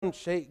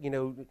shake,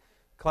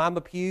 climb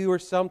a pew or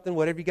something,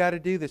 whatever you got to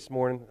do this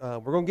morning. We're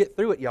going to get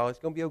through it, y'all. It's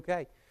going to be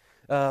okay.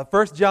 1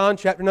 John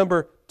chapter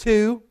number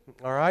 2.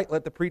 All right,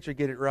 let the preacher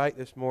get it right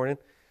this morning.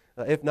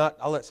 If not,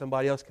 I'll let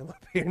somebody else come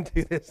up here and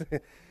do this.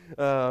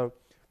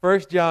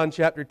 1 John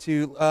chapter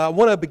 2. I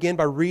want to begin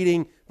by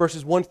reading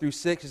verses 1 through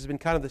 6. This has been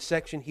kind of the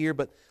section here,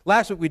 but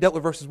last week we dealt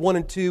with verses 1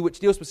 and 2, which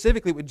deal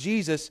specifically with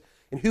Jesus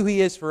and who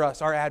He is for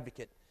us, our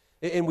advocate.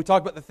 And we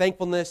talked about the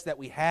thankfulness that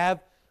we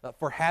have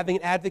for having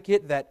an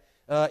advocate, that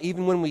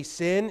even when we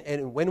sin,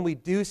 and when we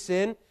do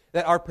sin,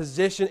 that our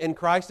position in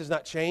Christ does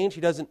not change.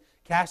 He doesn't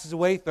cast us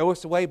away, throw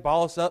us away,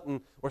 ball us up,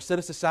 or set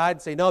us aside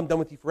and say, no, I'm done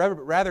with you forever.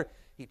 But rather,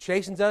 He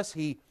chastens us.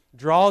 He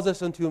draws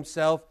us unto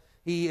Himself.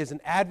 He is an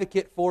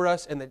advocate for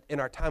us in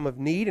our time of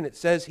need. And it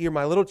says here,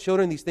 my little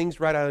children, these things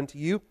write I unto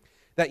you,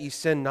 that ye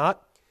sin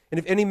not. And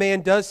if any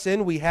man does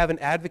sin, we have an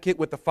advocate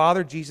with the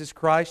Father, Jesus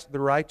Christ, the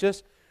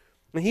righteous.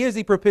 And He is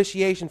the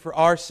propitiation for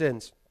our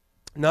sins,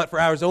 not for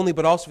ours only,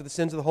 but also for the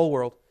sins of the whole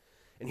world.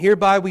 And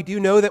hereby we do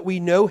know that we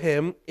know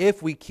Him,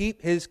 if we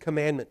keep His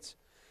commandments.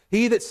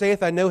 He that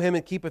saith, I know Him,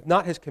 and keepeth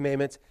not His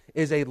commandments,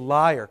 is a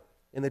liar,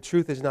 and the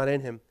truth is not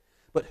in him.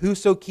 But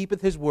whoso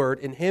keepeth His word,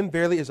 in him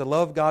verily is the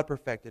love of God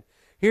perfected.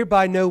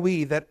 Hereby know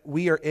we that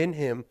we are in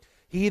Him.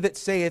 He that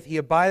saith he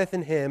abideth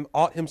in Him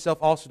ought himself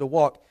also to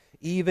walk,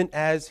 even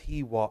as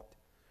He walked.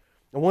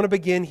 I want to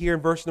begin here in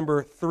verse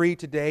number 3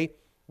 today.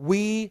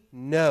 We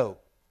know.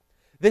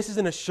 This is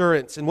an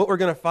assurance, and what we're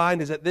going to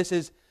find is that this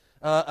is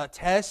a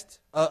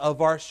test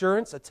of our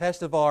assurance, a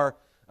test of our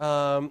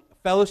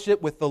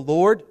fellowship with the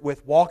Lord,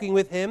 with walking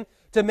with Him,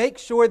 to make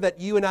sure that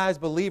you and I as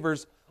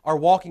believers are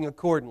walking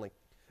accordingly.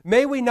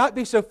 May we not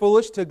be so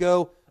foolish to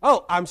go,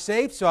 oh, I'm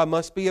saved, so I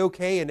must be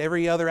okay in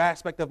every other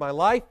aspect of my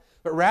life,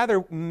 but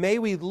rather may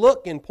we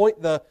look and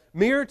point the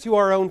mirror to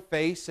our own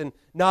face and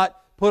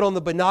not put on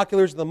the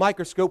binoculars of the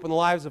microscope in the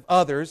lives of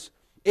others.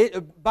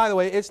 By the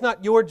way, it's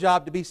not your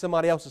job to be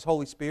somebody else's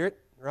Holy Spirit,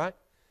 right?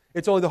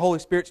 It's only the Holy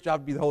Spirit's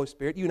job to be the Holy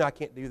Spirit. You and I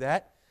can't do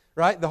that,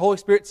 right? The Holy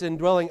Spirit's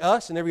indwelling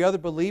us and every other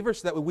believer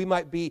so that we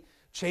might be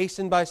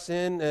chastened by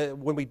sin.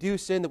 When we do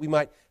sin, that we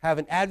might have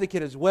an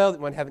advocate as well, that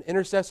we might have an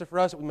intercessor for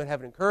us, that we might have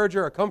an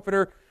encourager, a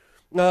comforter.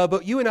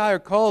 But you and I are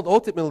called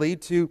ultimately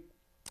to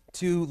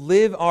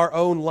live our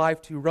own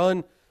life, to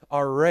run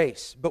our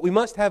race. But we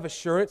must have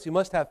assurance, we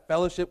must have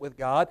fellowship with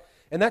God,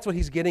 and that's what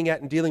He's getting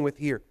at and dealing with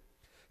here.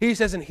 He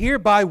says, and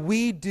hereby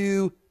we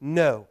do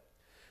know.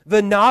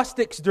 The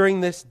Gnostics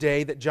during this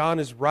day that John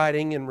is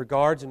writing in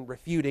regards and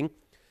refuting,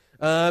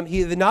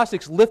 the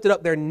Gnostics lifted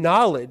up their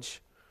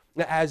knowledge,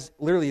 as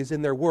literally is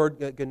in their word,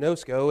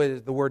 gnosko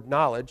is the word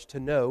knowledge, to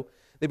know.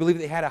 They believed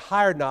they had a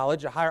higher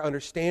knowledge, a higher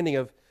understanding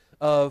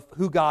of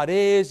who God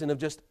is and of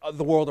just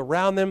the world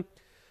around them.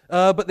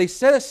 But they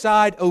set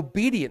aside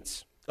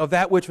obedience of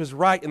that which was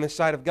right in the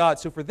sight of God.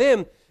 So for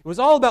them, it was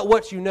all about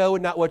what you know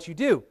and not what you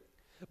do.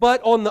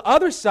 But on the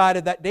other side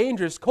of that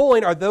dangerous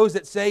coin are those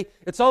that say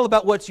it's all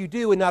about what you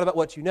do and not about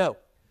what you know.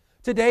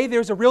 Today,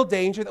 there's a real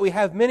danger that we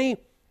have many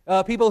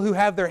people who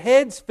have their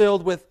heads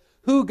filled with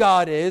who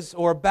God is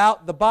or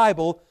about the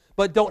Bible,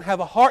 but don't have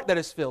a heart that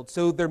is filled.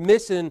 So they're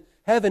missing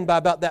heaven by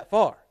about that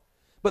far.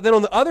 But then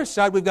on the other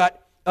side, we've got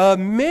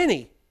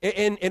many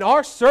in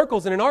our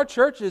circles and in our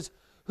churches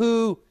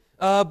who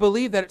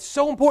believe that it's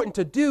so important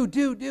to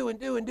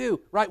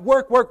do, right?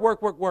 Work.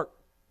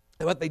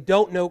 But they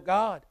don't know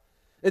God.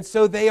 And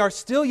so they are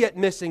still yet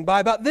missing by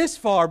about this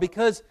far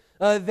because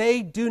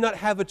they do not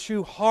have a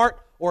true heart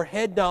or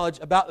head knowledge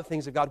about the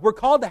things of God. We're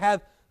called to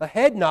have a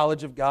head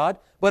knowledge of God,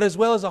 but as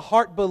well as a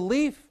heart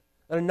belief,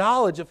 a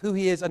knowledge of who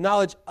He is, a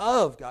knowledge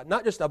of God,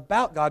 not just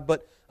about God,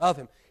 but of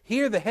Him.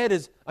 Here the head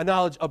is a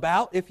knowledge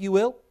about, if you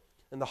will,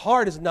 and the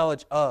heart is a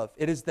knowledge of.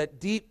 It is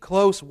that deep,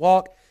 close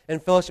walk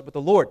and fellowship with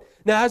the Lord.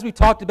 Now, as we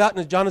talked about, and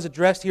as John has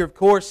addressed here, of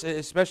course,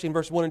 especially in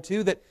verse 1 and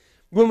 2, that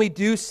when we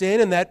do sin,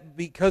 and that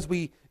because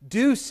we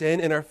do sin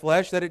in our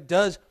flesh, that it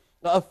does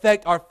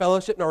affect our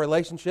fellowship and our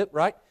relationship,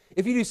 right?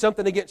 If you do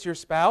something against your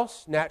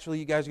spouse, naturally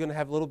you guys are going to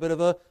have a little bit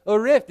of a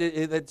rift.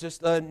 It's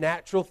just a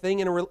natural thing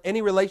in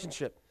any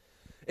relationship.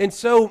 And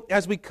so,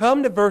 as we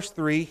come to verse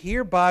 3,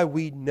 hereby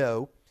we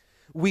know,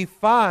 we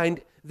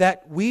find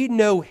that we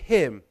know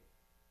Him.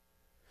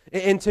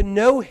 And to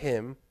know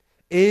Him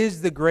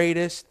is the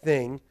greatest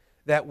thing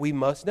that we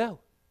must know.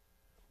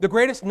 The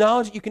greatest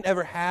knowledge that you can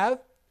ever have,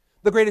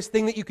 the greatest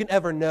thing that you can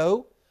ever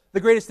know, the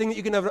greatest thing that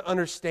you can ever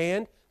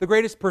understand, the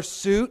greatest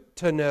pursuit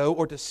to know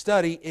or to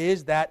study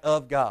is that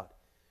of God.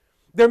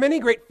 There are many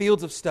great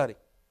fields of study.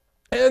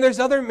 And there's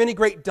many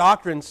great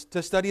doctrines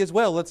to study as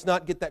well. Let's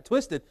not get that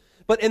twisted.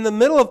 But in the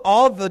middle of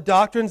all of the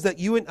doctrines that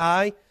you and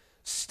I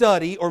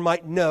study or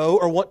might know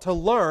or want to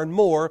learn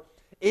more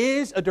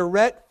is a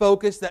direct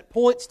focus that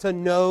points to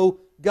know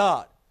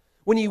God.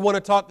 When you want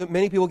to talk,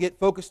 many people get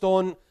focused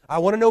on, I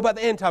want to know about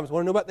the end times,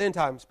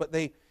 but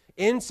they,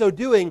 in so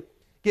doing,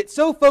 get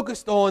so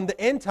focused on the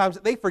end times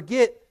that they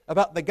forget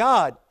about the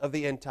God of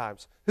the end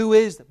times, who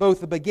is both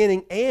the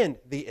beginning and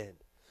the end,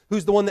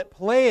 who's the one that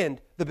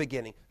planned the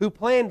beginning, who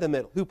planned the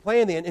middle, who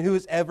planned the end, and who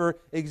is ever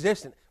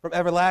existent, from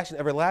everlasting to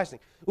everlasting.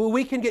 Well,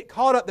 we can get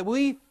caught up that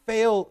we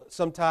fail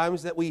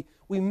sometimes, that we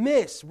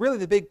miss really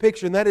the big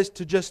picture, and that is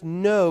to just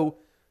know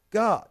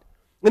God.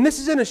 And this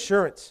is an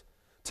assurance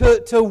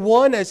to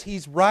one, as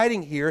he's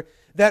writing here,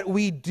 that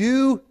we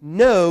do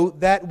know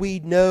that we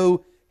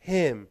know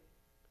Him.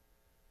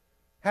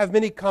 Have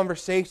many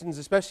conversations,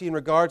 especially in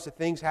regards to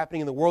things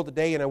happening in the world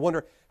today, and I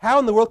wonder, how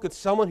in the world could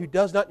someone who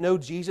does not know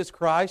Jesus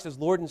Christ as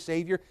Lord and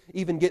Savior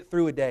even get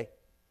through a day?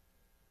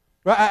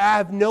 Right? I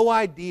have no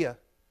idea.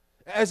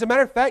 As a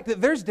matter of fact,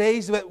 that there's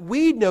days that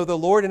we know the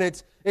Lord, and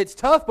it's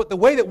tough, but the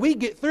way that we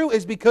get through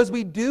is because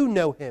we do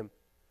know Him.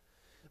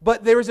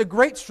 But there is a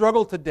great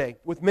struggle today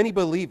with many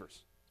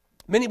believers.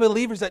 Many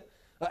believers that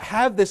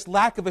have this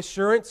lack of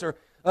assurance or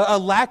a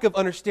lack of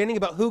understanding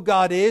about who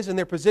God is and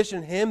their position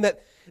in Him,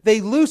 that they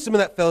lose some of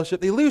that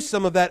fellowship, they lose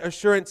some of that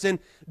assurance. And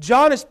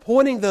John is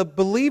pointing the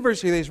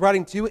believers here that he's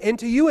writing to, and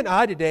to you and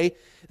I today,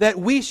 that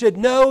we should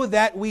know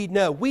that we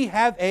know. We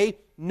have a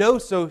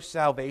know-so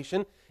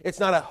salvation. It's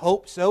not a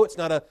hope so, it's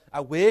not a I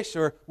wish,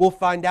 or we'll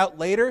find out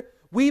later.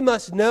 We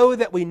must know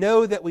that we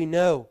know that we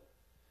know.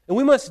 And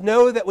we must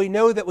know that we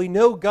know that we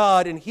know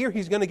God, and here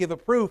he's going to give a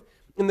proof.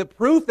 And the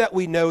proof that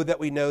we know that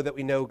we know that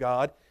we know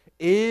God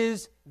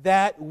is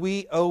that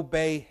we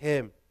obey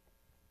Him.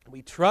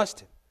 We trust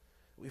Him.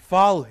 We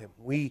follow Him.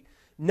 We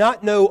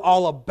not know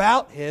all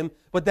about Him,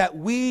 but that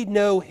we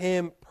know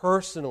Him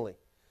personally.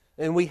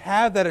 And we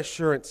have that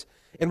assurance.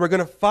 And we're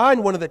going to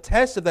find one of the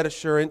tests of that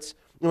assurance,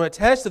 and one of the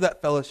tests of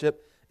that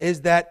fellowship,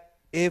 is that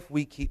if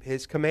we keep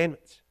His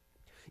commandments.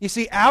 You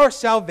see, our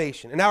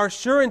salvation and our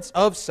assurance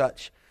of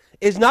such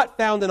is not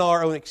found in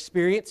our own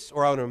experience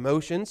or our own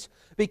emotions,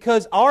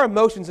 because our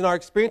emotions and our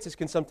experiences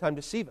can sometimes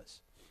deceive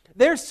us.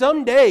 There's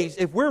some days,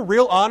 if we're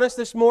real honest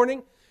this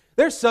morning,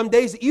 there's some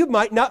days that you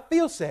might not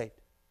feel saved.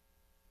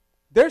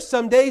 There's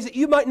some days that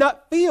you might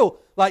not feel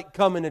like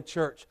coming to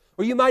church,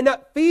 or you might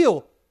not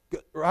feel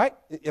good, right?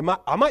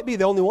 I might be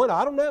the only one,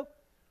 I don't know.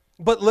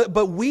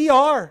 But we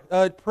are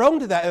prone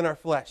to that in our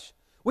flesh.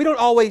 We don't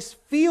always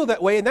feel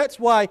that way, and that's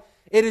why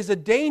it is a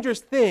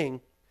dangerous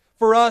thing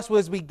for us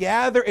as we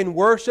gather in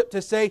worship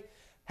to say,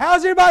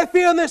 how's everybody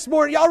feeling this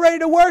morning? Y'all ready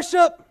to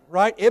worship?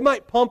 Right? It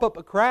might pump up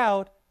a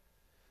crowd.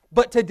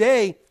 But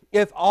today,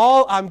 if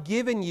all I'm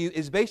giving you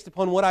is based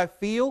upon what I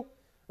feel,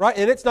 right,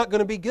 and it's not going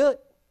to be good.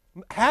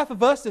 Half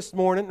of us this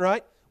morning,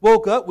 right,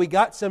 woke up, we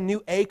got some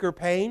new ache or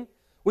pain.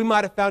 We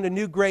might have found a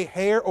new gray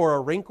hair or a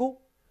wrinkle.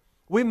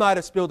 We might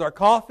have spilled our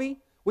coffee.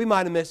 We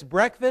might have missed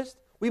breakfast.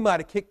 We might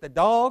have kicked the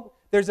dog.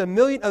 There's a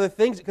million other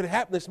things that could have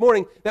happened this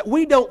morning that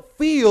we don't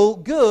feel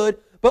good,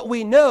 but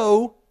we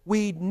know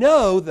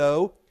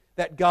though,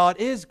 that God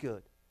is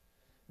good.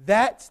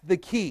 That's the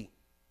key.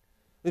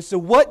 And so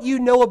what you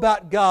know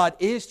about God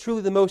is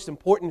truly the most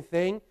important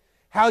thing.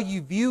 How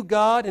you view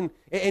God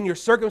and your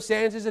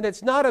circumstances, and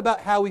it's not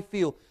about how we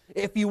feel.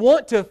 If you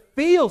want to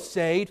feel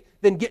saved,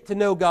 then get to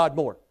know God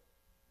more.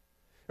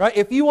 Right?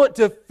 If you want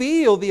to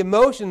feel the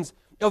emotions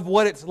of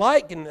what it's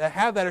like and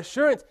have that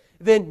assurance,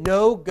 then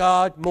know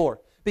God more.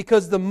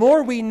 Because the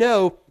more we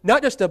know,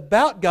 not just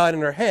about God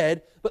in our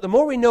head, but the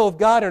more we know of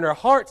God in our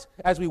hearts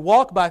as we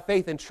walk by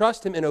faith and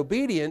trust Him in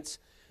obedience,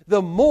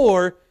 the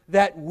more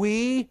that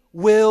we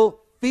will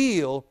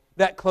feel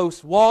that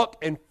close walk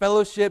and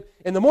fellowship,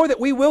 and the more that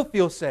we will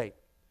feel saved.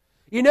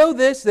 You know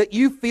this, that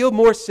you feel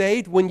more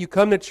saved when you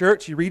come to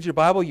church, you read your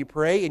Bible, you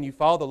pray, and you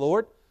follow the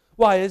Lord?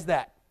 Why is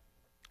that?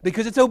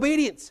 Because it's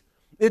obedience.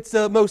 It's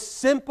the most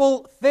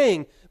simple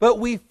thing. But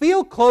we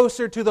feel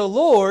closer to the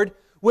Lord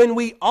when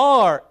we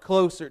are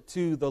closer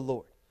to the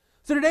Lord.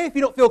 So today, if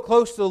you don't feel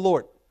close to the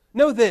Lord,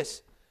 know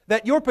this,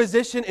 that your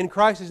position in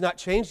Christ has not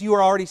changed. You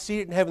are already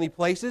seated in heavenly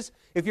places.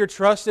 If you're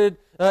trusted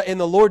in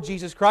the Lord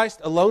Jesus Christ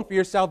alone for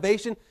your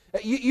salvation,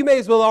 you may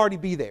as well already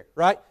be there,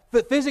 right?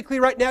 But physically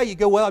right now, you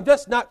go, well, I'm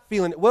just not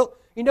feeling it. Well,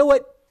 you know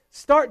what?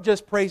 Start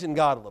just praising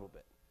God a little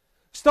bit.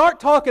 Start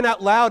talking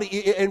out loud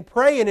and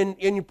praying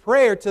in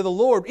prayer to the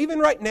Lord, even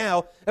right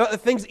now, about the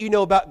things that you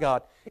know about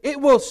God. It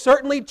will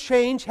certainly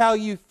change how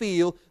you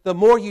feel the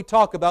more you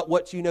talk about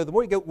what you know. The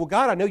more you go, well,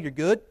 God, I know you're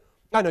good.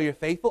 I know you're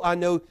faithful. I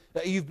know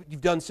that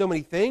you've done so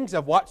many things.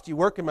 I've watched you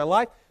work in my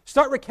life.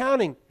 Start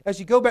recounting as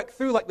you go back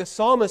through like the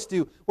psalmists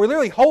do, where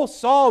literally whole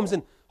psalms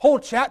and whole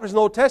chapters in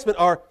the Old Testament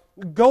are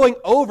going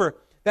over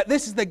that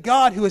this is the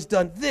God who has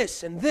done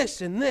this and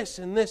this and this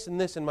and this and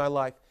this in my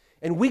life.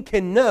 And we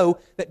can know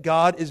that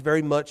God is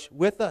very much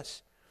with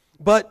us.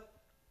 But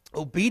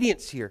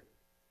obedience here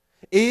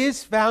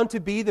is found to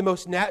be the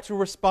most natural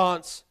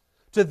response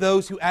to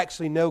those who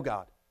actually know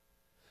God.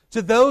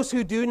 To those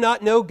who do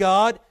not know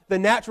God, the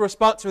natural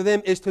response for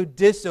them is to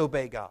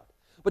disobey God.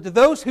 But to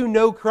those who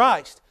know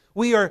Christ,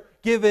 we are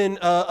given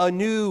a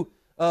new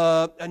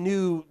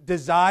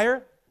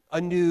desire,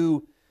 a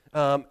new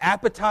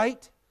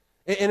appetite,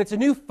 and it's a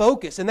new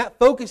focus. And that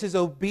focus is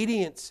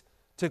obedience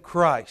to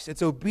Christ.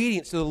 It's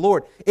obedience to the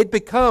Lord. It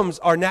becomes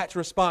our natural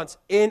response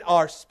in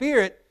our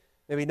spirit,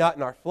 maybe not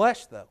in our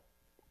flesh, though.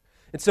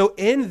 And so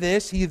in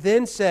this, he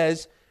then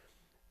says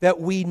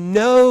that we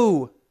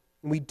know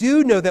And we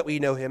do know that we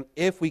know Him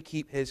if we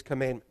keep His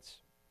commandments.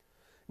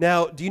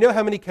 Now, do you know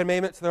how many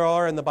commandments there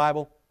are in the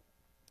Bible?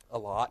 A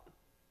lot.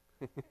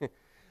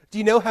 Do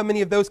you know how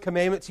many of those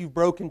commandments you've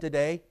broken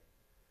today?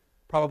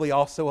 Probably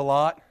also a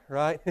lot,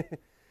 right?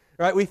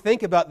 Right? We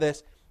think about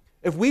this.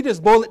 If we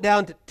just boil it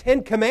down to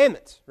 10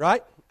 commandments,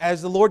 right,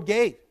 as the Lord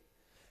gave,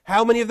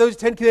 how many of those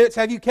 10 commandments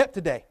have you kept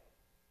today?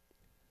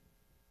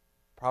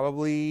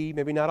 Probably,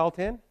 maybe not all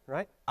 10,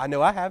 right? I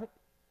know I haven't.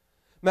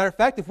 Matter of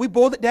fact, if we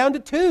boiled it down to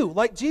 2,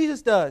 like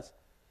Jesus does,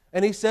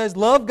 and He says,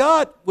 love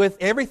God with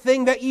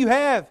everything that you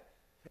have,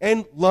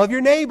 and love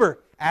your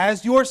neighbor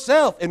as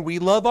yourself, and we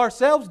love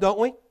ourselves, don't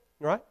we?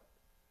 Right?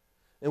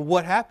 And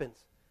what happens?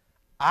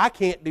 I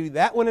can't do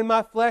that one in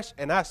my flesh,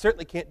 and I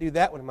certainly can't do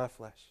that one in my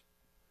flesh.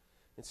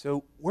 And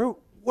so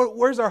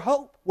where's our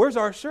hope? Where's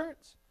our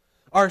assurance?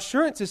 Our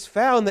assurance is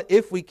found that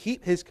if we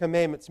keep His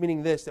commandments,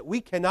 meaning this, that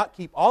we cannot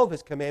keep all of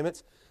His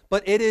commandments,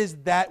 but it is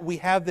that we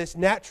have this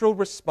natural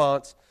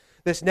response,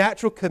 this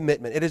natural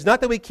commitment. It is not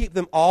that we keep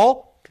them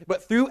all,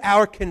 but through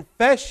our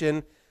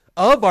confession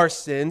of our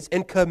sins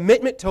and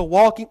commitment to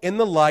walking in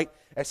the light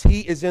as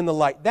He is in the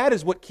light. That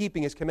is what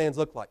keeping His commands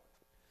look like.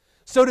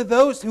 So to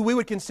those who we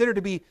would consider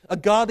to be a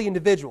godly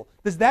individual,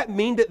 does that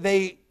mean that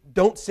they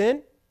don't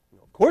sin?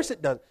 Of course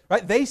it does,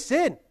 right? They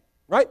sin,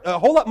 right? A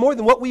whole lot more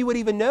than what we would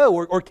even know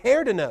or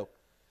care to know.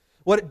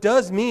 What it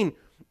does mean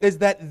is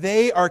that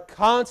they are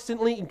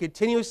constantly and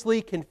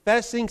continuously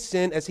confessing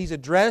sin as He's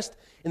addressed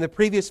in the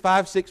previous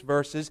 5-6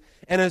 verses,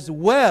 and as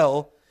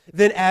well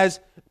then as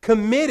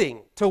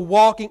committing to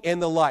walking in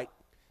the light.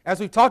 As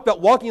we've talked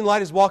about, walking in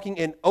light is walking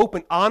in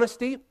open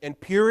honesty and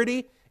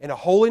purity and a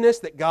holiness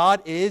that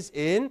God is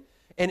in.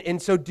 And in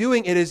so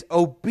doing, it is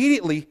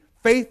obediently,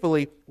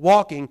 faithfully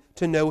walking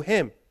to know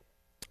Him.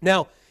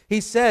 Now,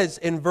 he says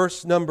in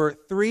verse number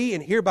 3,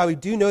 and hereby we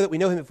do know that we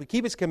know Him if we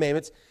keep His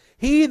commandments.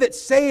 He that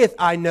saith,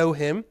 I know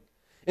Him,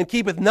 and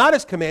keepeth not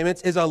His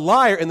commandments, is a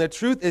liar, and the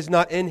truth is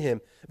not in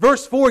him.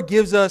 Verse 4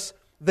 gives us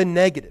the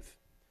negative.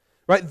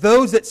 Right?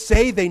 Those that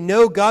say they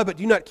know God but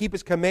do not keep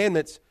His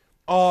commandments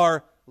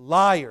are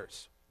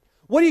liars.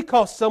 What do you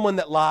call someone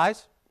that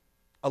lies?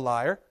 A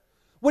liar.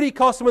 What do you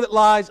call someone that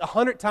lies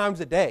 100 times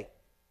a day?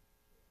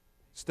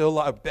 Still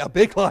a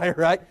big liar,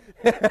 right?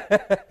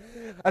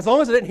 As long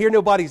as I didn't hear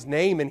nobody's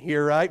name in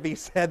here, right, be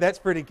said, that's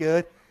pretty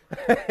good.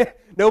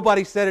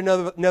 Nobody said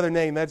another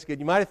name, that's good.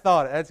 You might have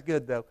thought it, that's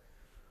good though.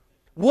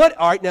 All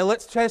right, now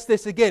let's test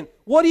this again.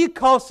 What do you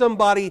call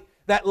somebody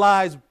that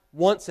lies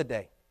once a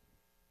day?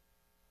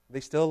 Are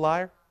they still a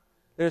liar?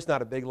 They're just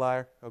not a big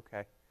liar?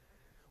 Okay.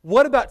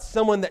 What about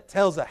someone that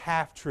tells a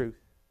half-truth?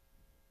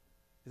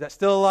 Is that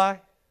still a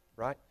lie?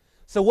 Right?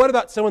 So what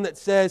about someone that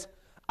says,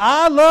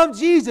 I love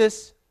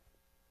Jesus,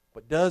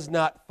 but does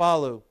not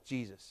follow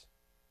Jesus?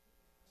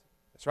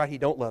 That's right, he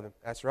don't love Him.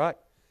 That's right.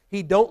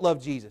 He don't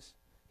love Jesus.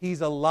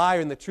 He's a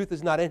liar, and the truth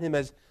is not in him,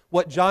 as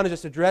what John has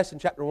just addressed in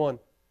chapter 1.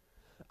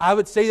 I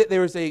would say that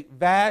there is a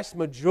vast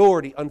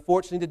majority,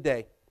 unfortunately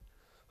today,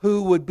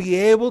 who would be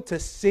able to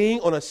sing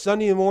on a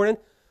Sunday morning,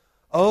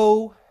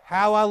 oh,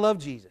 how I love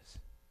Jesus.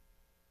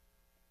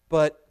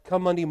 But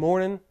come Monday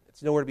morning,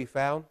 it's nowhere to be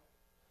found.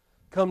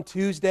 Come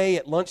Tuesday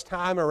at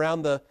lunchtime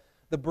around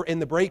in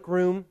the break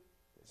room,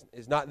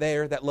 is not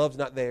there. That love's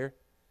not there.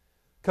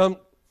 Come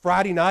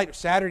Friday night or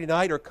Saturday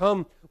night, or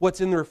come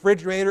what's in the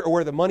refrigerator or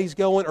where the money's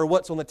going or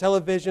what's on the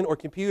television or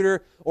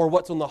computer or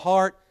what's on the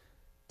heart,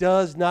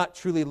 does not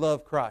truly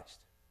love Christ.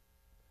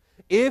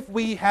 If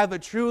we have a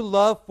true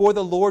love for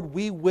the Lord,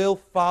 we will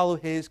follow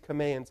His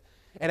commands.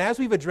 And as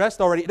we've addressed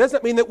already, it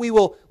doesn't mean that we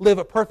will live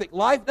a perfect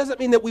life. It doesn't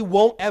mean that we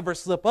won't ever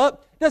slip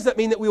up. It doesn't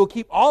mean that we will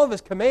keep all of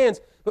His commands,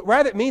 but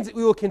rather it means that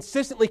we will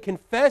consistently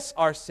confess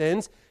our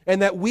sins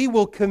and that we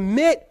will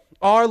commit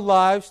our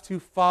lives to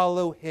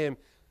follow Him,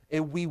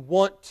 and we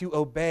want to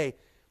obey.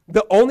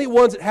 The only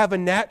ones that have a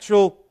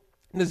natural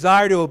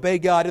desire to obey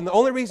God, and the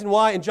only reason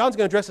why, and John's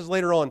going to address this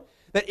later on,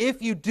 that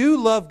if you do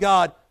love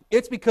God,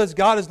 it's because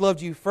God has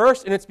loved you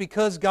first, and it's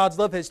because God's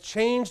love has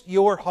changed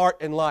your heart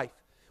and life.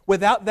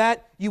 Without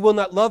that, you will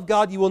not love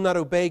God, you will not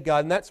obey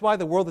God, and that's why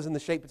the world is in the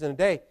shape it's in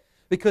today,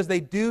 because they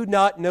do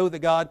not know the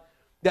God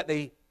that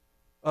they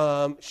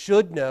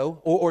should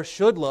know or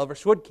should love or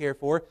should care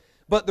for.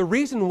 But the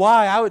reason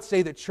why I would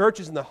say that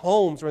churches and the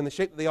homes are in the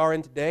shape that they are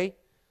in today,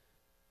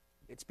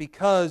 it's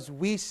because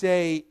we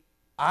say,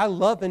 I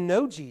love and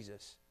know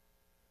Jesus,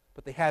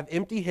 but they have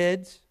empty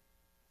heads.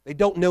 They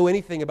don't know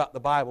anything about the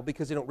Bible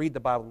because they don't read the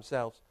Bible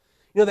themselves.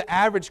 You know, the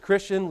average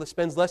Christian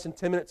spends less than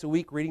 10 minutes a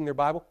week reading their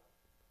Bible.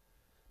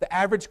 The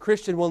average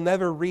Christian will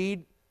never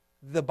read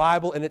the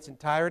Bible in its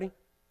entirety.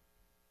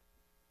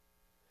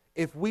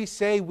 If we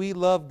say we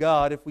love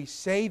God, if we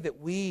say that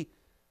we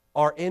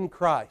are in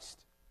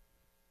Christ,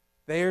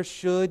 there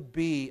should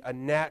be a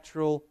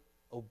natural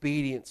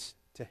obedience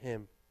to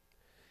Him.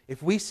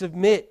 If we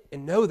submit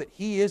and know that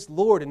He is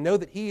Lord and know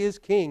that He is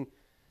King,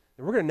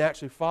 then we're going to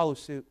naturally follow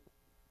suit.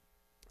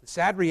 The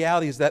sad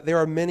reality is that there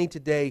are many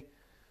today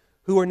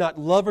who are not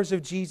lovers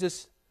of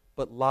Jesus,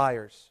 but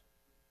liars.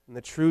 And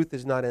the truth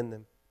is not in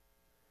them.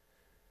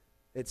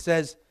 It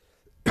says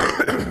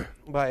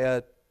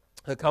by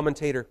a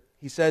commentator.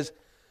 He says,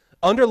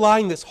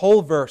 underlying this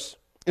whole verse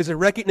is a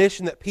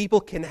recognition that people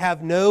can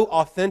have no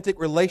authentic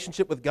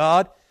relationship with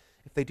God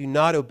if they do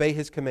not obey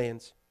His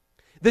commands.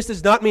 This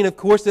does not mean, of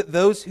course, that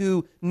those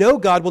who know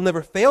God will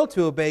never fail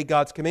to obey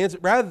God's commands,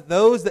 but rather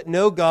those that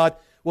know God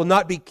will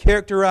not be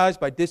characterized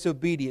by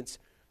disobedience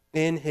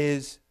in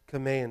His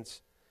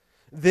commands.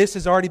 This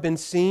has already been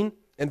seen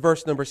in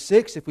verse number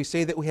 6. If we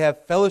say that we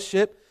have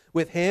fellowship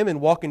with Him and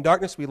walk in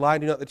darkness, we lie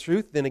and do not the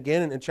truth. Then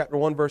again in chapter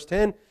 1, verse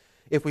 10,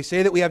 if we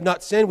say that we have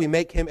not sinned, we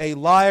make Him a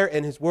liar,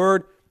 and His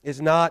word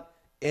is not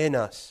in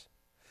us.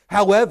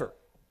 However,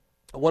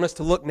 I want us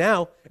to look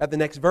now at the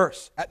next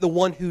verse, at the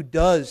one who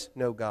does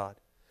know God.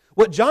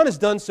 What John has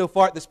done so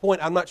far at this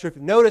point, I'm not sure if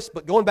you've noticed,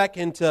 but going back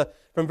into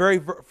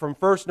from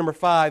verse number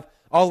 5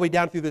 all the way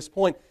down through this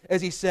point,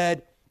 as he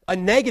said a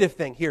negative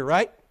thing here,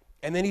 right?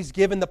 And then he's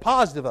given the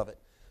positive of it.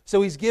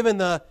 So he's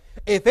given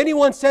if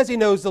anyone says he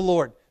knows the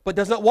Lord, but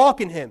does not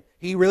walk in Him,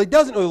 he really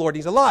doesn't know the Lord,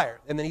 he's a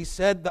liar. And then he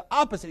said the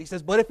opposite. He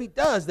says, but if he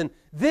does, then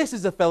this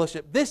is a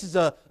fellowship, this is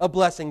a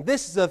blessing,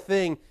 this is a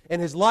thing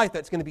in his life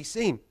that's going to be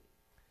seen.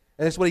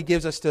 And that's what he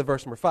gives us to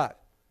verse number 5.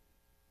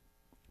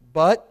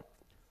 But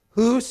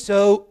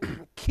whoso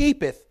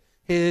keepeth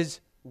His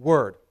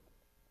word.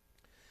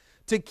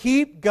 To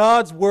keep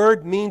God's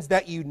word means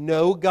that you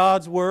know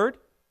God's word.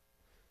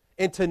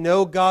 And to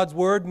know God's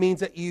word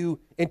means that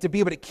and to be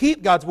able to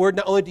keep God's word,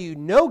 not only do you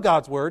know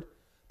God's word,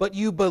 but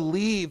you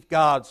believe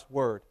God's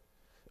word.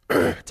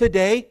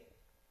 Today,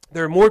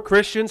 there are more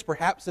Christians,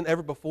 perhaps than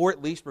ever before,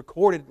 at least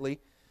recordedly,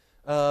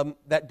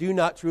 that do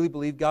not truly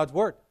believe God's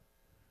word.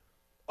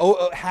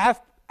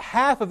 Half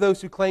of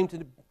those who claim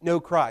to know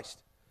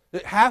Christ,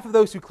 half of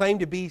those who claim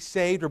to be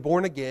saved or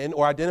born again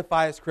or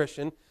identify as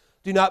Christian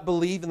do not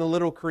believe in the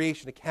literal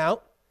creation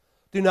account,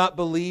 do not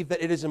believe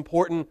that it is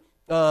important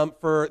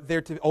for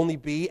there to only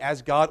be,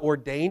 as God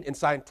ordained and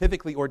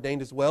scientifically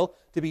ordained as well,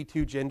 to be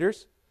two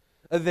genders.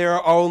 There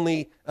are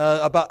only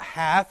about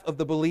half of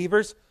the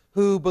believers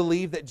who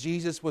believe that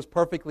Jesus was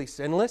perfectly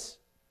sinless.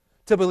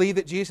 To believe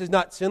that Jesus is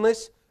not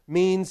sinless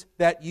means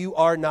that you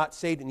are not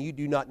saved and you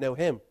do not know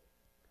Him.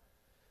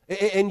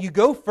 And you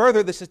go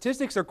further, the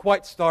statistics are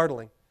quite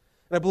startling.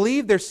 And I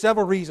believe there's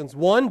several reasons.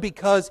 One,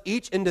 because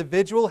each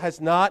individual has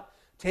not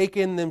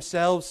taken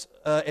themselves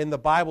and the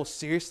Bible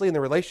seriously in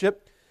their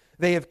relationship.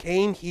 They have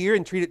came here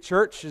and treated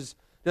church as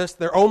just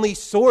their only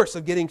source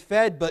of getting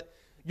fed, but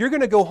you're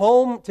going to go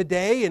home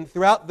today and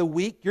throughout the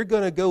week, you're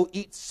going to go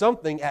eat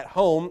something at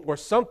home or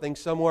something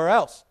somewhere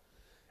else.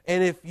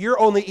 And if you're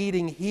only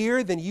eating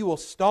here, then you will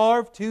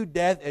starve to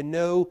death and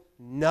know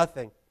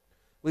nothing.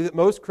 I believe that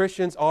most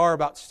Christians are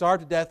about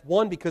starved to death,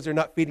 one, because they're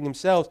not feeding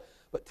themselves,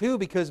 but two,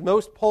 because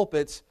most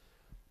pulpits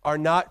are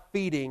not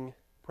feeding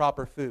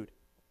proper food.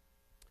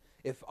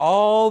 If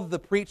all the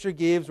preacher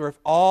gives, or if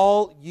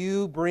all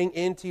you bring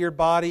into your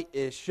body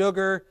is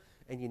sugar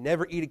and you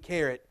never eat a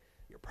carrot,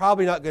 you're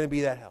probably not going to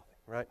be that healthy,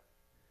 right?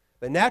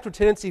 The natural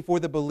tendency for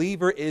the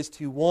believer is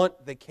to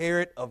want the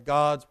carrot of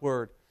God's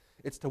Word.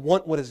 It's to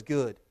want what is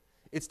good.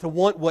 It's to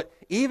want what,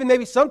 even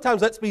maybe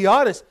sometimes, let's be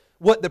honest,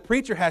 what the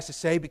preacher has to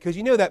say, because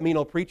you know that mean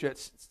old preacher that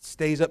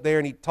stays up there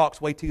and he talks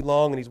way too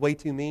long and he's way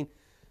too mean.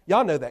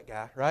 Y'all know that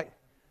guy, right?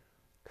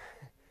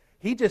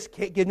 He just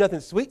can't give nothing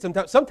sweet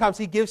sometimes. Sometimes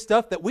he gives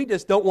stuff that we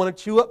just don't want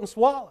to chew up and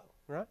swallow,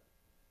 right?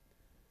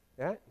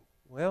 Yeah,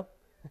 well,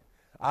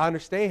 I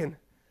understand.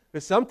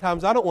 But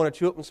sometimes I don't want to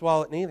chew up and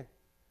swallow it neither.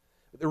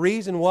 But the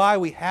reason why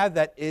we have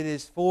that, it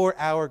is for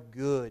our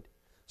good,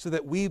 so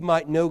that we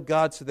might know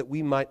God, so that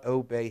we might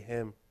obey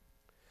Him.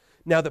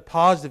 Now the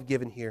positive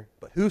given here,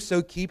 but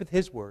whoso keepeth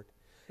His word,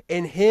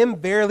 in Him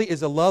verily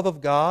is the love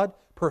of God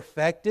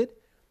perfected.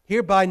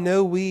 Hereby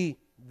know we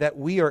that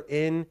we are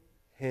in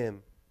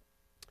Him.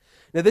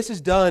 Now this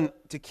is done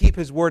to keep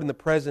His word in the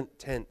present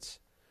tense.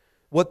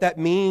 What that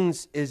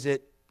means is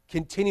it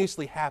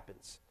continuously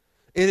happens.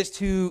 It is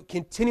to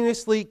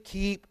continuously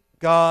keep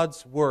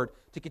God's word,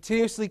 to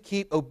continuously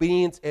keep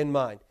obedience in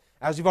mind.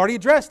 As we've already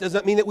addressed, does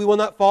not mean that we will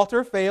not falter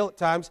or fail at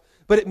times,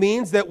 but it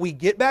means that we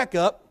get back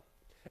up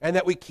and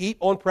that we keep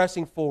on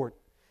pressing forward.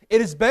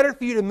 It is better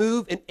for you to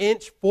move an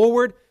inch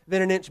forward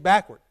than an inch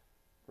backward,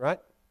 right?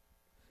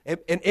 An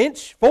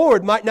inch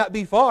forward might not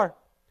be far,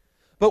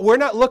 but we're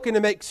not looking to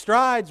make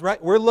strides,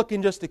 right? We're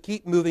looking just to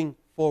keep moving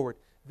forward.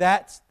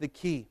 That's the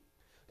key.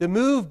 To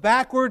move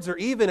backwards, or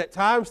even at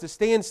times to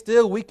stand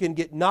still, we can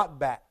get knocked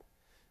back.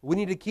 We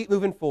need to keep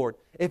moving forward.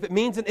 If it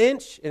means an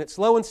inch and it's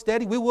slow and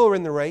steady, we will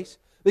win the race,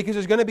 because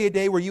there's going to be a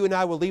day where you and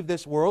I will leave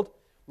this world,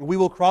 and we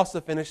will cross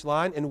the finish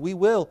line, and we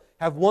will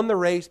have won the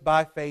race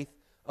by faith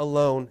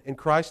alone, in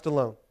Christ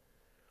alone.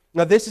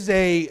 Now this is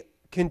a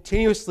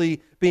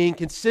continuously being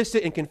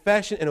consistent in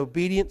confession and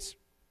obedience.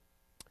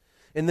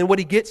 And then what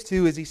he gets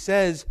to is he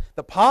says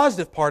the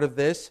positive part of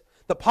this,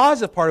 the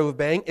positive part of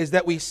obeying, is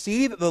that we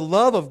see that the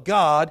love of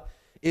God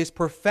is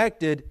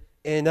perfected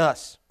in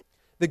us.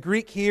 The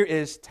Greek here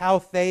is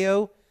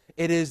tautheo.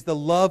 It is the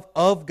love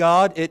of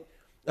God. It,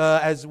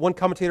 as one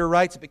commentator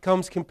writes, it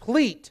becomes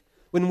complete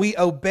when we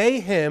obey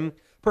Him,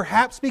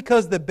 perhaps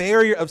because the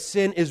barrier of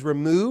sin is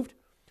removed,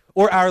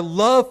 or our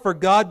love for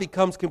God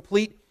becomes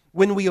complete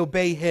when we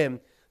obey Him,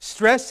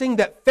 stressing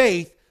that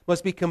faith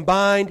must be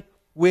combined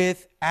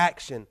with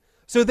action.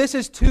 So this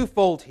is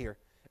twofold here.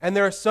 And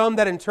there are some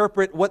that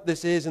interpret what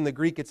this is in the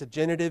Greek. It's a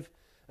genitive,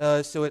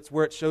 so it's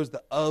where it shows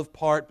the of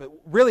part. But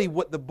really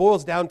what the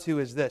boils down to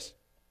is this.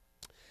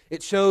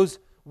 It shows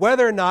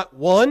whether or not,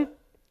 one,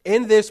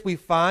 in this we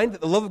find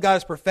that the love of God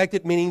is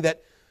perfected, meaning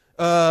that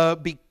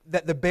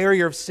that the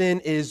barrier of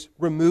sin is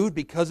removed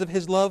because of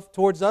His love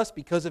towards us,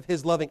 because of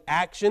His loving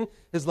action,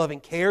 His loving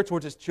care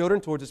towards His children,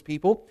 towards His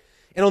people.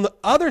 And on the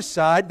other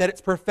side, that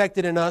it's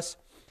perfected in us,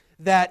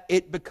 that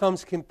it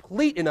becomes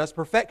complete in us.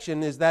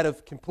 Perfection is that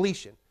of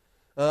completion,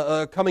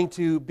 coming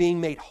to being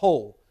made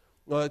whole,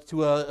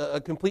 to a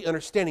complete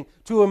understanding,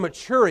 to a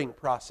maturing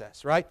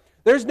process, right?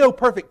 There's no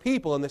perfect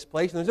people in this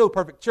place, and there's no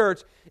perfect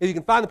church. If you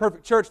can find the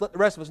perfect church, let the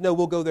rest of us know,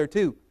 we'll go there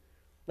too.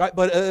 Right?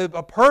 But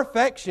a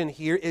perfection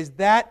here is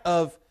that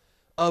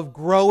of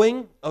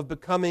growing, of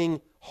becoming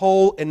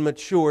whole and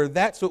mature.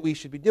 That's what we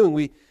should be doing.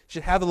 We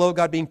should have the love of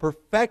God being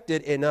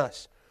perfected in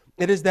us.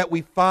 It is that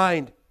we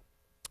find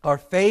our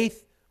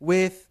faith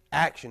with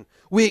action.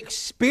 We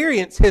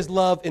experience His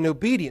love in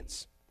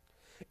obedience,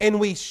 and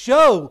we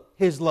show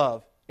His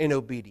love in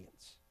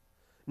obedience.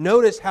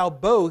 Notice how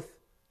both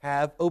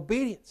have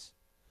obedience.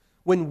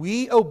 When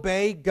we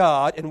obey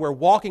God and we're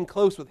walking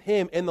close with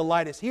Him in the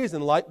light as He is in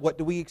the light, what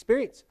do we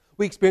experience?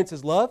 We experience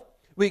His love,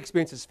 we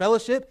experience His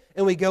fellowship,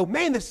 and we go,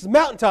 man, this is a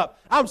mountaintop.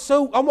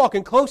 I'm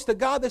walking close to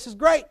God. This is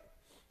great.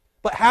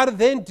 But how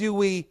do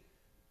we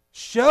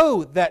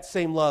show that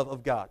same love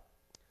of God?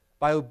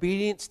 By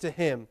obedience to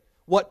Him.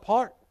 What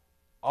part?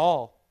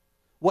 All.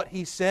 What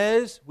He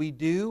says, we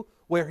do.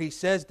 Where He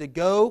says to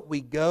go,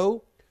 we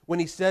go. When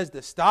He says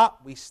to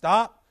stop, we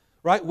stop.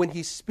 Right? When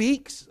He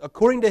speaks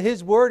according to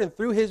His Word and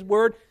through His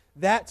Word,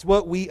 that's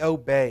what we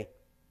obey.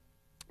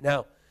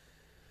 Now,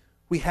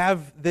 we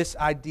have this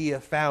idea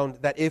found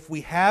that if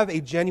we have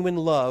a genuine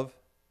love,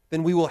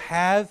 then we will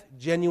have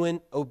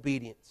genuine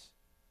obedience.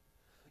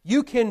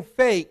 You can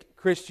fake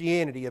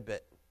Christianity a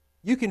bit.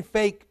 You can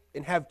fake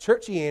and have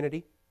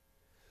churchianity,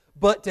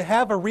 but to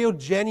have a real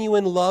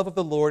genuine love of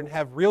the Lord and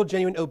have real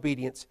genuine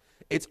obedience,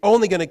 it's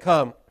only going to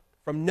come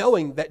from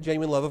knowing that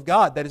genuine love of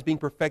God that is being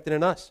perfected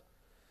in us.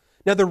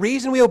 Now, the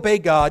reason we obey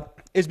God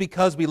is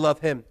because we love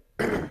Him.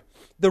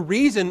 The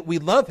reason we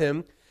love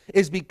Him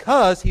is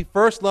because He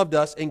first loved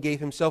us and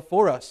gave Himself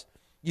for us.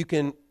 You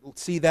can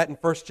see that in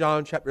 1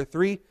 John chapter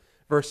 3,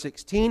 verse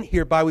 16.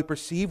 Hereby we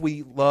perceive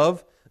we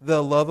love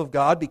the love of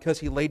God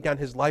because He laid down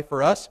His life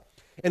for us,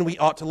 and we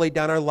ought to lay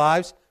down our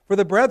lives for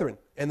the brethren.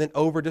 And then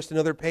over just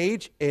another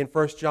page in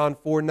 1 John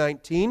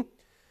 4:19,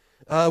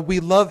 we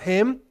love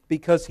Him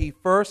because He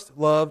first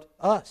loved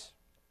us.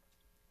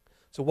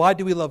 So why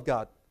do we love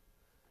God?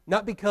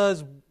 Not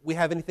because we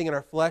have anything in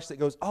our flesh that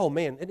goes, oh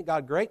man, isn't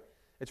God great?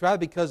 It's rather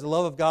because the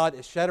love of God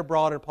is shed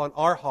abroad upon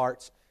our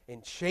hearts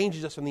and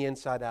changes us from the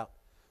inside out.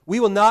 We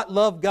will not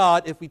love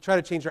God if we try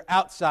to change our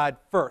outside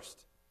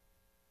first.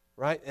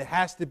 Right? It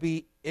has to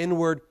be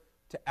inward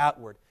to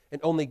outward. And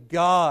only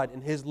God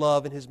in His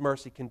love and His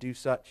mercy can do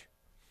such.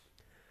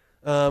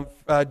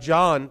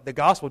 John, the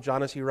Gospel of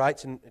John, as he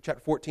writes in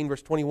chapter 14,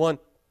 verse 21,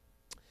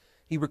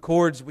 he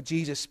records with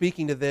Jesus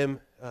speaking to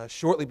them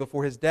shortly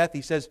before His death.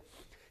 He says,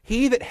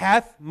 He that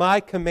hath my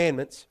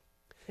commandments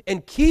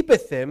and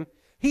keepeth them,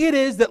 he it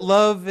is that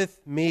loveth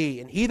me.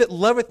 And he that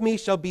loveth me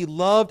shall be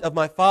loved of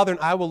my Father,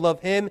 and I will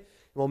love him and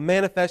will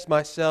manifest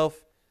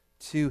myself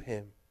to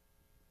him.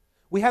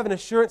 We have an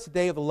assurance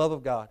today of the love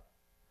of God.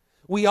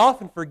 We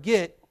often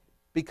forget,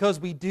 because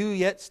we do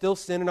yet still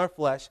sin in our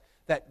flesh,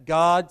 that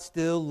God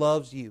still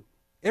loves you.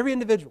 Every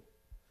individual.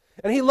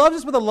 And He loves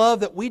us with a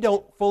love that we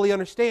don't fully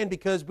understand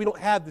because we don't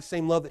have the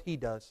same love that He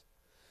does.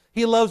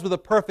 He loves with a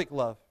perfect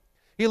love.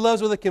 He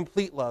loves with a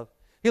complete love.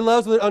 He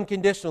loves with an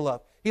unconditional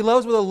love. He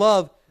loves with a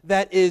love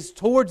that is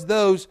towards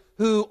those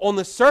who on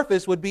the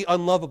surface would be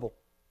unlovable.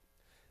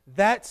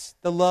 That's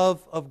the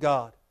love of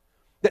God.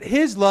 That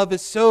His love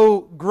is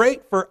so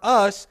great for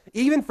us,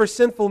 even for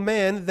sinful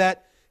man,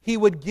 that He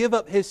would give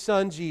up His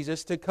Son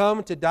Jesus to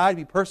come, to die, to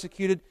be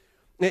persecuted,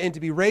 and to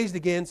be raised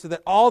again so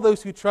that all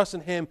those who trust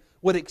in Him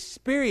would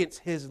experience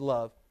His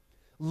love.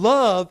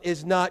 Love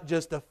is not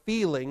just a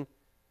feeling.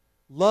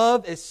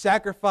 Love is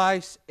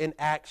sacrifice in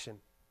action.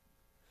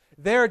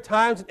 There are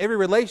times in every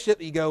relationship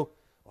that you go,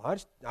 well,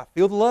 I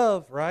feel the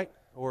love, right?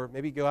 Or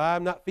maybe you go,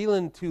 I'm not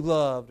feeling too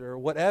loved, or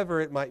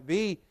whatever it might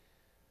be.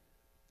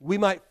 We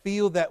might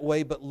feel that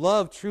way, but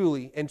love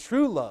truly, and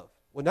true love,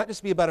 will not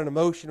just be about an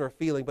emotion or a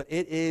feeling, but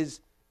it is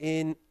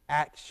in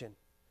action.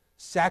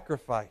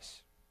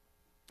 Sacrifice.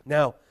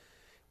 Now,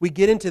 we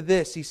get into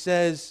this. He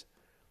says,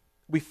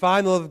 we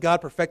find the love of God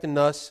perfected in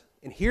us,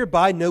 and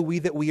hereby know we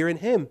that we are in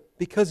Him,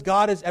 because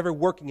God is ever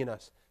working in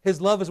us.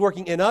 His love is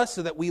working in us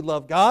so that we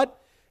love God,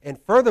 and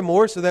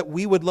furthermore, so that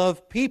we would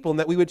love people and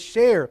that we would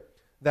share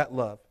that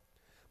love.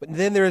 But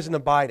then there is an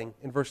abiding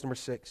in verse number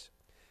 6.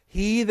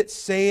 He that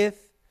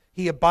saith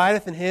he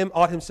abideth in Him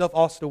ought himself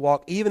also to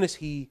walk, even as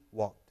He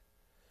walked.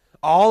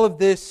 All of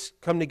this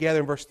come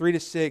together in verse 3 to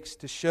 6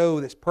 to show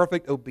this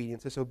perfect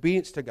obedience, this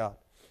obedience to God.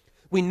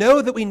 We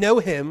know that we know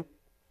Him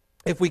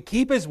if we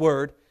keep His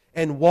word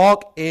and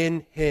walk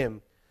in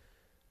Him.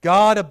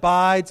 God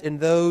abides in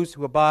those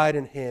who abide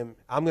in Him.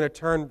 I'm going to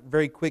turn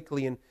very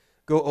quickly and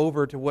go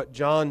over to what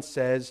John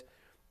says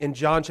in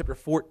John chapter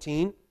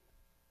 14,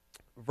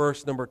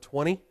 verse number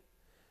 20.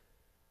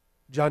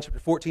 John chapter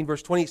 14,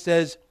 verse 20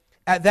 says,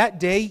 "At that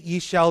day ye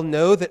shall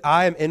know that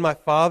I am in my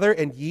Father,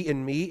 and ye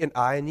in me, and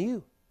I in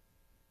you."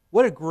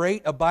 What a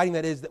great abiding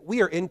that is, that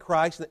we are in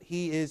Christ and that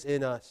He is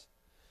in us.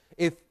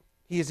 If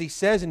He, as He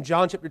says in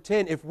John chapter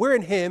 10, if we're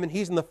in Him and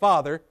He's in the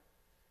Father,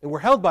 and we're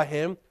held by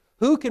Him,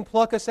 who can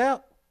pluck us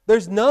out?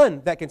 There's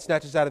none that can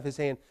snatch us out of His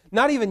hand.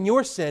 Not even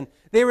your sin.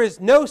 There is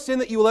no sin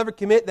that you will ever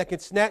commit that can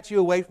snatch you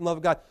away from the love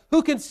of God.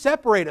 Who can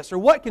separate us, or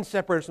what can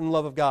separate us from the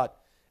love of God?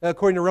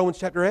 According to Romans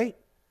chapter 8.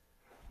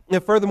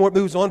 And furthermore, it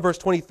moves on, verse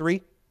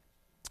 23.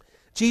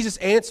 Jesus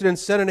answered and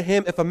said unto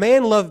him, "If a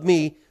man love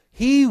me,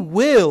 he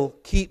will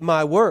keep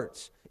my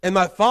words, and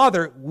my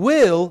Father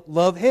will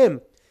love him,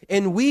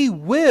 and we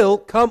will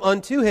come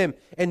unto him,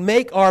 and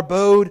make our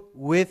abode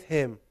with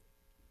him."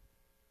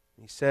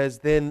 He says,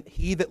 "Then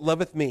he that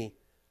loveth me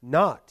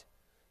not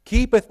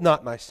keepeth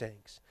not my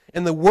sayings,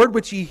 and the word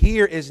which ye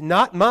hear is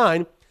not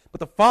mine, but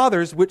the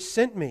Father's which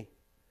sent me."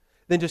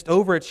 Then just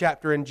over a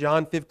chapter in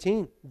John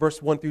 15,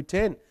 verse 1 through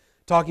 10,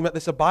 talking about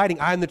this abiding.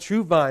 "I am the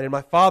true vine, and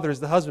my Father is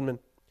the husbandman.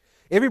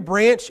 Every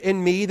branch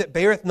in me that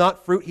beareth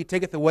not fruit, He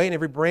taketh away, and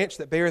every branch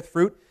that beareth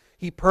fruit,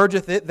 He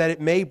purgeth it, that it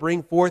may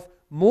bring forth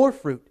more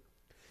fruit.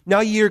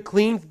 Now ye are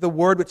clean through the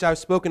word which I have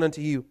spoken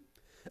unto you.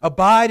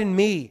 Abide in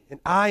me,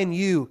 and I in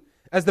you.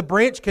 As the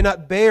branch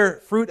cannot bear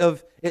fruit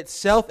of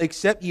itself,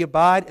 except ye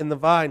abide in the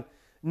vine,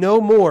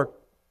 no more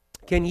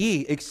can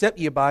ye, except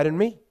ye abide in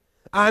me.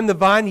 I am the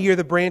vine, ye are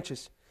the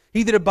branches.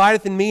 He that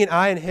abideth in me, and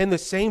I in him, the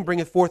same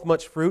bringeth forth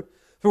much fruit.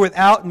 For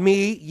without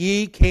me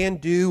ye can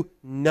do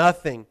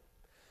nothing.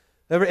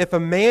 If a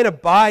man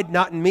abide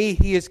not in me,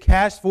 he is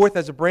cast forth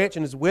as a branch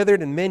and is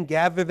withered, and men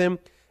gather them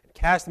and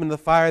cast them into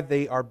the fire,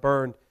 they are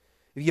burned.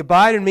 If ye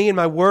abide in me, and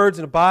my words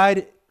and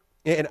abide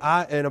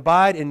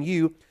in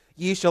you,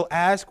 ye shall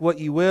ask what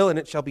ye will, and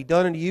it shall be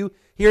done unto you.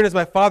 Herein is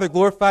my Father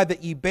glorified,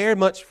 that ye bear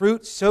much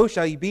fruit, so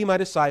shall ye be my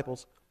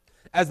disciples.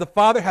 As the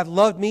Father hath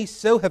loved me,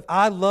 so have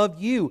I loved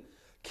you.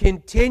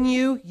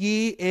 Continue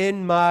ye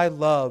in my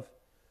love.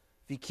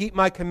 If ye keep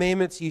my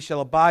commandments, ye shall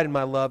abide in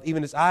my love,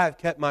 even as I have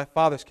kept my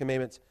Father's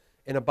commandments,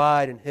 and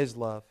abide in His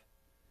love."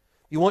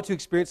 If you want to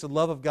experience the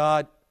love of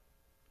God,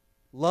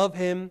 love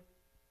Him,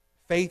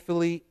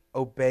 faithfully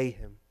obey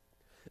Him.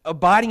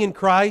 Abiding in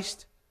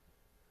Christ,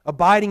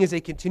 abiding is a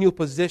continual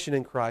position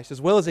in Christ, as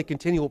well as a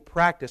continual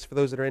practice for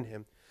those that are in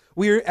Him.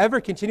 We are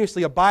ever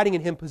continuously abiding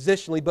in Him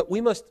positionally, but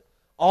we must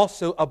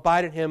also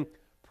abide in Him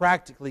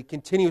practically,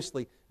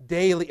 continuously,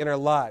 daily in our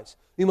lives.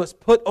 We must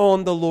put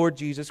on the Lord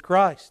Jesus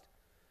Christ.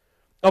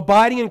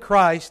 Abiding in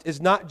Christ is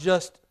not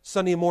just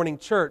Sunday morning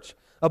church.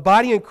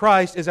 Abiding in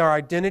Christ is our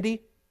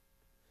identity.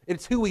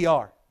 It's who we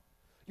are.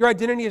 Your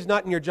identity is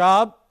not in your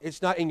job.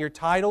 It's not in your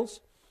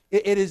titles.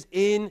 It is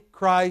in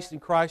Christ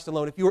and Christ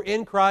alone. If you are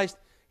in Christ,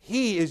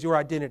 He is your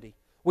identity.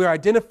 We are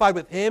identified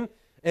with Him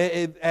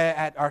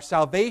at our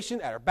salvation,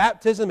 at our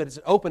baptism. It is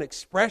an open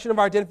expression of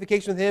our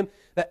identification with Him,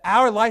 that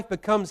our life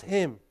becomes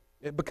Him.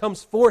 It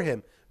becomes for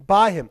Him,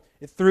 by Him,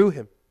 and through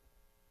Him.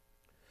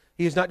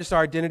 He is not just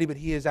our identity, but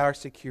He is our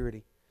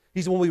security.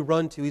 He's the one we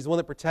run to. He's the one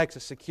that protects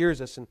us,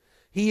 secures us, and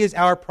He is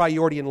our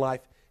priority in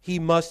life. He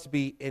must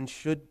be and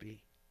should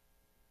be.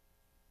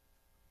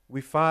 We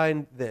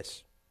find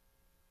this.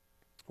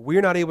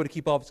 We're not able to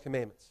keep all of His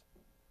commandments.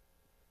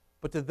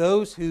 But to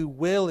those who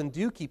will and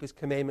do keep His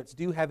commandments,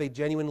 do have a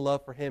genuine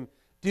love for Him.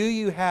 Do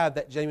you have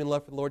that genuine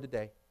love for the Lord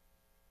today?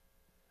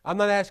 I'm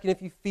not asking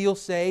if you feel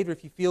saved or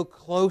if you feel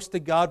close to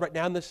God right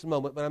now in this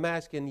moment, but I'm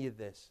asking you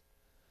this.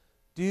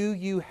 Do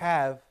you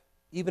have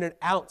even an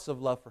ounce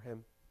of love for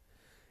Him?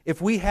 If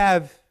we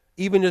have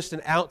even just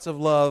an ounce of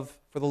love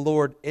for the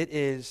Lord, it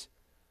is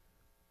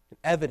an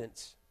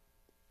evidence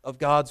of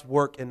God's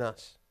work in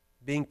us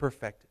being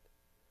perfected.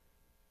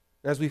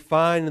 As we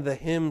find the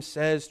hymn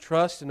says,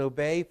 "Trust and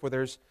obey, for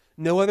there's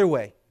no other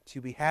way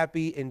to be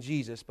happy in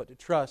Jesus but to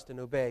trust and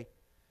obey." You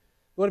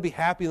want to be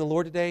happy in the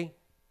Lord today?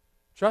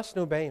 Trust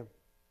and obey Him.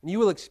 And you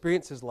will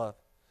experience His love.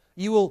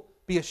 You will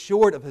be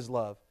assured of His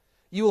love.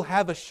 You will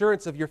have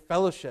assurance of your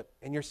fellowship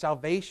and your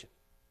salvation.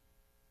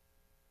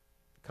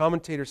 The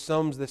commentator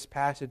sums this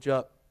passage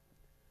up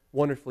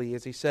wonderfully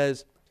as he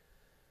says,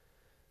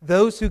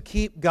 "Those who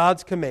keep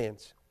God's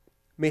commands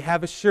may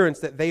have assurance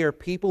that they are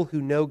people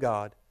who know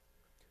God.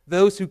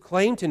 Those who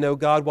claim to know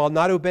God while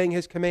not obeying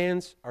His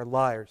commands are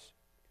liars.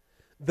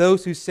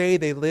 Those who say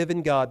they live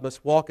in God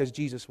must walk as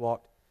Jesus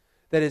walked,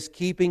 that is,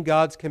 keeping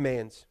God's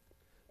commands.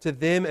 To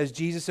them as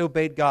Jesus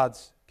obeyed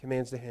God's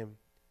commands to Him.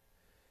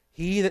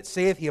 He that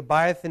saith he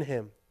abideth in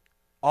Him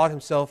ought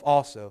himself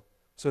also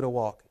so to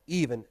walk,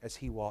 even as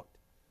He walked."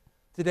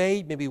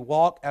 Today, may we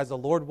walk as the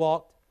Lord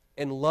walked,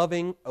 in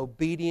loving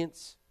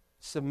obedience,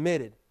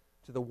 submitted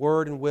to the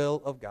word and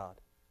will of God.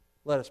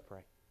 Let us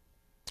pray.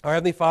 Our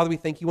Heavenly Father, we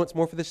thank you once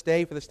more for this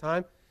day, for this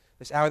time,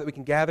 this hour that we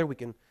can gather, we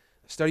can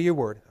study your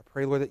word. I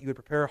pray, Lord, that you would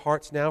prepare our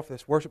hearts now for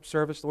this worship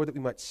service, Lord, that we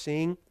might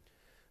sing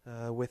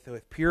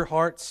with pure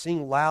hearts,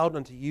 sing loud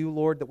unto you,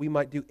 Lord, that we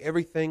might do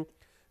everything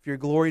for your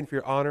glory and for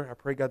your honor. I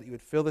pray, God, that you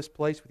would fill this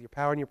place with your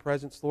power and your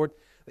presence, Lord,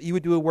 that you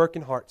would do a work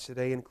in hearts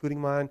today,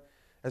 including mine,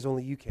 as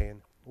only you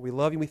can. We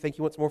love you and we thank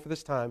you once more for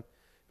this time.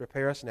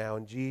 Prepare us now.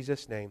 In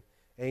Jesus' name,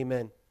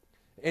 amen.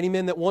 Any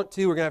men that want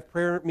to, we're going to have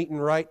prayer meeting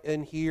right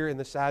in here in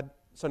the side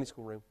Sunday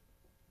school room.